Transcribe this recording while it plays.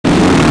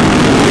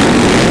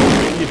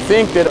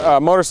think that a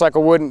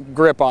motorcycle wouldn't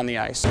grip on the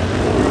ice.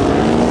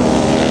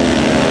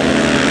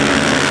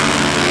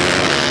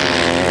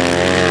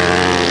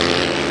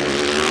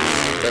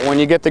 But when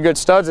you get the good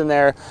studs in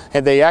there,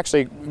 they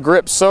actually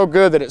grip so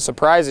good that it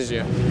surprises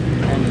you.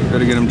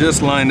 Gotta get them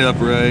just lined up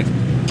right.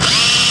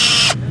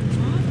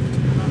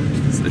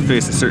 So they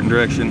face a certain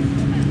direction.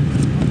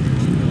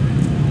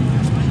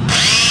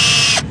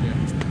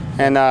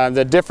 And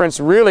the difference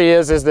really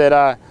is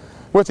that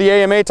with the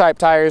AMA type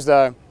tires,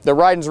 the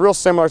riding's real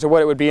similar to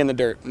what it would be in the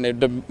dirt. And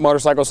the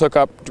motorcycles hook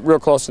up real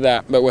close to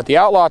that. But with the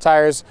Outlaw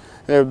tires,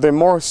 they're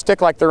more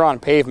stick like they're on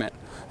pavement.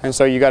 And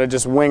so you got to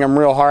just wing them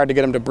real hard to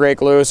get them to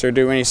break loose or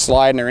do any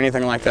sliding or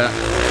anything like that.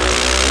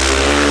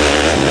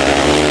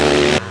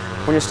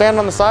 When you're standing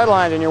on the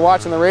sidelines and you're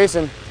watching the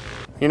racing,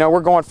 you know,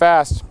 we're going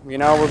fast. You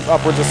know, we're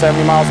upwards of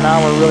 70 miles an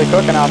hour. We're really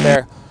cooking out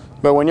there.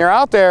 But when you're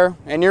out there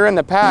and you're in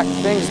the pack,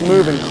 things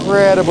move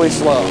incredibly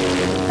slow.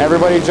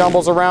 Everybody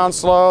jumbles around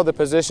slow, the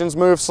positions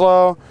move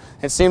slow.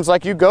 It seems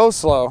like you go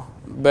slow.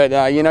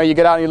 But you know, you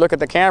get out and you look at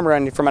the camera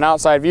and from an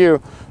outside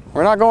view,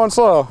 we're not going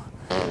slow.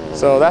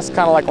 So that's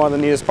kind of like one of the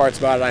neatest parts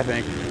about it, I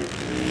think.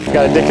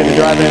 Got addicted to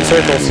driving in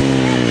circles.